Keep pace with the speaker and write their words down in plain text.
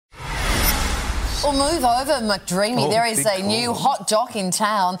Well, move over, McDreamy. There is a new hot doc in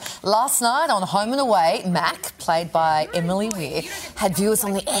town. Last night on Home and Away, Mac, played by Emily Weir, had viewers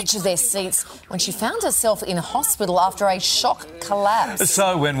on the edge of their seats when she found herself in hospital after a shock collapse.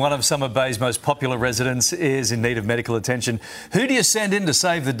 So when one of Summer Bay's most popular residents is in need of medical attention, who do you send in to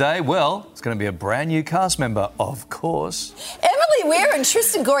save the day? Well, it's going to be a brand new cast member, of course. Emily Weir and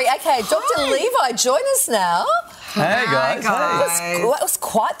Tristan Gorey, aka Dr. Levi, join us now. Hey, guys. That was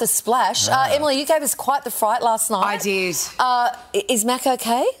quite the splash. Emily, you gave us quite the fright last night. I did. Is Mac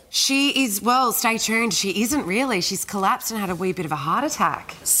okay? She is, well, stay tuned. She isn't really. She's collapsed and had a wee bit of a heart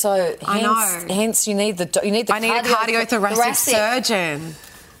attack. So, hence you need the I need a cardiothoracic surgeon.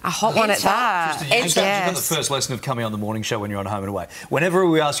 A hot one at that. Tristan, you've got the first lesson of coming on the morning show when you're on Home and Away. Whenever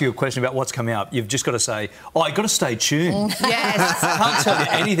we ask you a question about what's coming up, you've just got to say, you've got to stay tuned. Yes. I can't tell you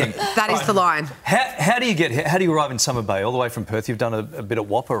anything. That is the line. How do you arrive in Summer Bay all the way from Perth? You've done a bit at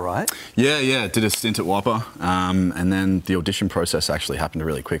Whopper, right? Yeah. Did a stint at Whopper, and then the audition process actually happened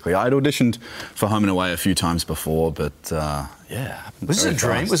really quickly. I had auditioned for Home and Away a few times before, but Was it a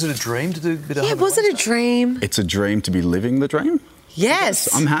dream? Was it a dream to do a bit of Home and was Away it a dream? It's a dream to be living the dream. Yes.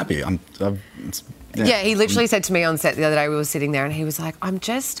 I'm happy. He literally said to me on set the other day, we were sitting there, and he was like, I'm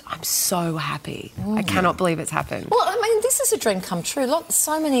so happy. I cannot believe it's happened. Well, I mean, this is a dream come true.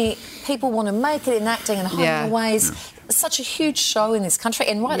 So many people want to make it in acting and Home and Away's such a huge show in this country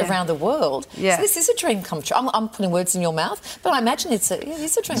and around the world. Yeah. So this is a dream come true. I'm putting words in your mouth, but I imagine it is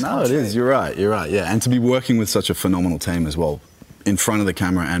a dream come true. No, it is. You're right. Yeah, and to be working with such a phenomenal team as well, in front of the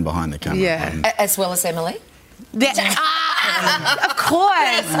camera and behind the camera. Yeah. As well as Emily? Of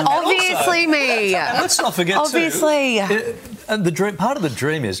course. Obviously me. Let's not forget Obviously. Part of the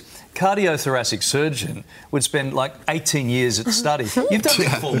dream is cardiothoracic surgeon would spend like 18 years at study. You've done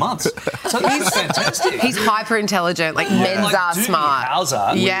it in 4 months. So this is fantastic. He's hyper intelligent, like Mensa smart.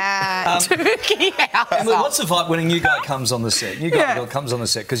 Hauser. Yeah. Dookie Howser. What's the vibe when a new guy comes on the set? Comes on the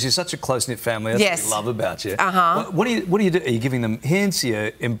set because you're such a close-knit family. That's what we love about you. What do you do? Are you giving them hints? Are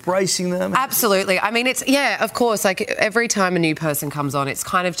you embracing them? Absolutely. I mean, of course, like every time a new person comes on, it's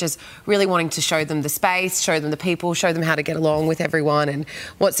kind of just really wanting to show them the space, show them the people, show them how to get along with everyone and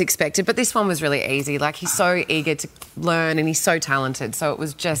what's expected. But this one was really easy. Like, he's so eager to learn and he's so talented. So it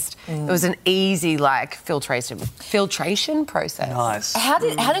was just, it was an easy, like, filtration process. Nice. How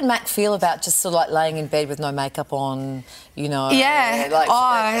did Mac feel about just sort of like laying in bed with no makeup on, you know? Yeah.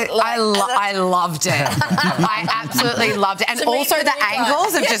 I loved it. I absolutely loved it. And also the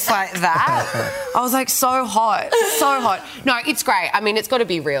angles of just like that. I was like, so hot. So hot. No, it's great. I mean, it's got to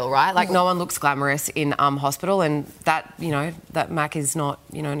be real, right? Like, no one looks glamorous in hospital, and that, that Mac is not,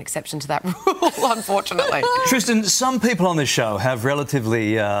 an exception to that rule, unfortunately. Tristan, some people on this show have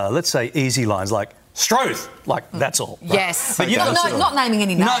relatively, let's say, easy lines like Stroth, like that's all. Right? Yes. But not naming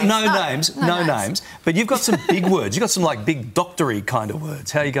any names. No names. But you've got some big words. You've got some like big doctory kind of words.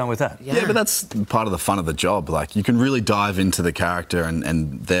 How are you going with that? Yeah, but that's part of the fun of the job. Like, you can really dive into the character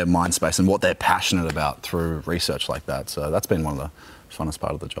and their mind space and what they're passionate about through research like that. So that's been one of the funnest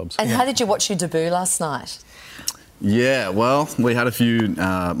part of the jobs. And how did you watch your debut last night? Yeah, well, we had a few.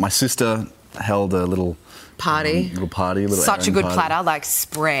 My sister held a little party. Such a good party. Platter, like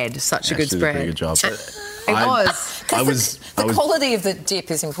spread. Such a good spread. Did a pretty good job. The quality of the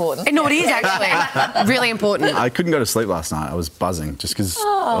dip is important. No, it is actually really important. I couldn't go to sleep last night. I was buzzing just because.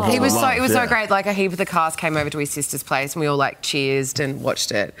 It was so great. Like, a heap of the cast came over to his sister's place, and we all like cheersed and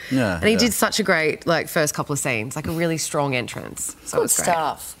watched it. Yeah. And he did such a great first couple of scenes, like a really strong entrance. So Good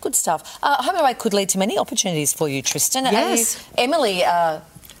stuff. Good stuff. Home and Away could lead to many opportunities for you, Tristan. Yes. Emily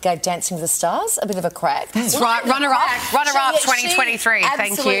gave Dancing with the Stars a bit of a crack. That's right. Runner-up 2023. Thank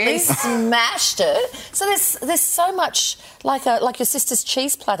you. Absolutely smashed it. So there's so much like your sister's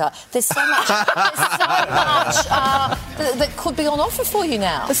cheese platter. There's so much that could be on offer for you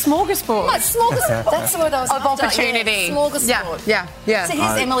now. The smorgasbord. No, smorgasbord. That's the word I was of after. opportunity. Yeah, smorgasbord. Yeah. So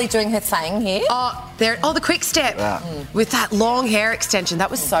here's Emily doing her thing here. The quick step with that long hair extension.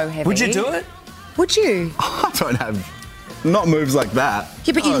 That was so heavy. Would you do it? Would you? I don't have. Not moves like that.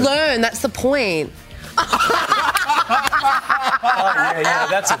 Yeah, but you learn. That's the point.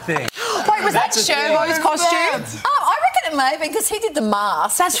 That's a thing. Wait, was that Sherbo's costume? I reckon it may have been because he did the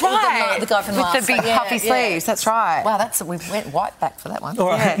mask. That's right. The guy from the mask. With the big puffy sleeves. That's right. Wow, we went right back for that one. All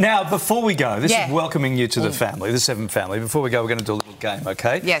right. Now, before we go, this is welcoming you to the family, the Seven family. Before we go, we're going to do a little game,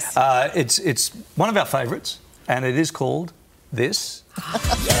 okay? Yes. It's one of our favourites, and it is called This.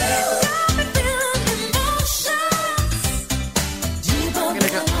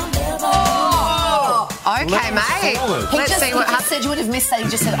 Okay. Okay, mate. He said you would have missed that. He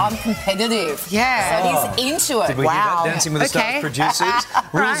just said, I'm competitive. Yeah. So he's into it. Did we hear that? Dancing with the Stars producers.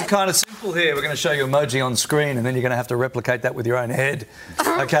 Rules are kind of simple here. We're going to show you emoji on screen and then you're going to have to replicate that with your own head.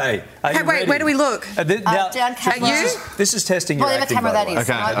 Okay. Hey, wait, where do we look? Now, down camera. This is testing your acting. Whatever camera that is.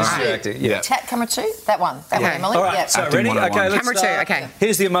 Okay. This is your acting. Yeah. Camera 2? That one. That one, Emily. All right, so ready? Okay, let's Camera 2, okay.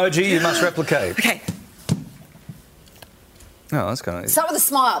 Here's the emoji you must replicate. Okay. Oh, that's kind of easy. Start with a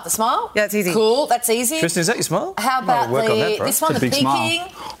smile. The smile? Yeah, it's easy. Cool, that's easy. Tristan, is that your smile? How about this one, the big peeking? smile.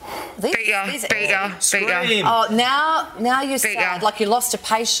 Bigger. Oh, now you're sad, like you lost a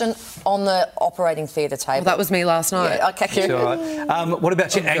patient on the operating theatre table. Well, that was me last night. Yeah, okay, All right. What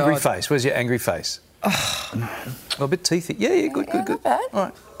about your angry face? Where's your angry face? Well, a bit teethy. Yeah, good. Not bad. All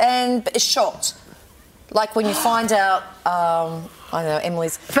right. And shocked. Like when you find out, I don't know,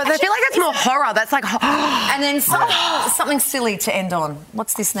 Emily's... But I feel like that's more horror. That's like... And then something silly to end on.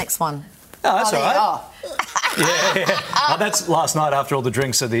 What's this next one? Oh, that's all right. Yeah. That's last night after all the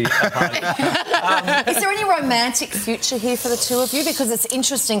drinks at the party. Is there any romantic future here for the two of you? Because it's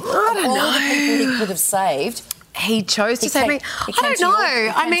interesting. All the people he could have saved... He chose to save me. I don't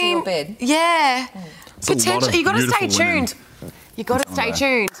know. I mean, yeah. Potentially, you got to stay tuned. You got to stay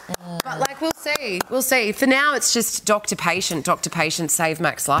tuned. But like, we'll see. We'll see. For now, it's just doctor patient, save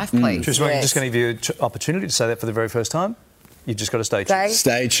Mac's life, please. Just going to give you an opportunity to say that for the very first time. You've just got to stay tuned.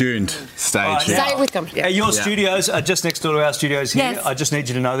 Stay tuned. Stay tuned. Stay with them. Yeah. Your studios are just next door to our studios here. Yes. I just need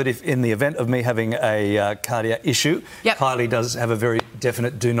you to know that if in the event of me having a cardiac issue, Kylie does have a very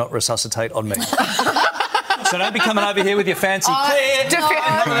definite do not resuscitate on me. So don't be coming over here with your fancy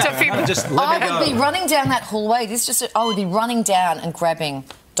Just let me go. I would be running down that hallway. I would be running down and grabbing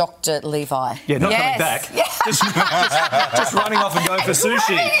Dr. Levi. Yeah, not coming back. Yeah. Just running off and going for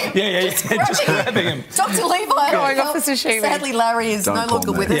sushi. Yeah, just grabbing him. Dr. Levi going off for sushi. Sadly, Larry is no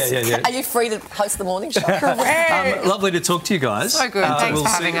longer with us. Yeah. Are you free to host the morning show? Correct. Lovely to talk to you guys. So good. Thanks for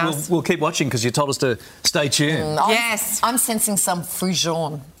having us. We'll keep watching because you told us to stay tuned. Yes. I'm sensing some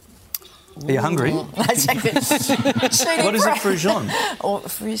Frujon. Are you hungry? What is it, Frujon?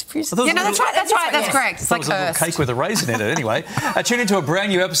 Yeah, no, that's right. That's correct. It's like a cake with a raisin in it. Anyway, tune into a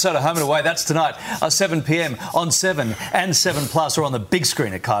brand new episode of Home and Away. That's tonight, 7 p.m. on 7 and 7 Plus, or on the big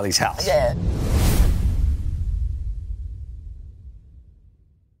screen at Kylie's house. Yeah.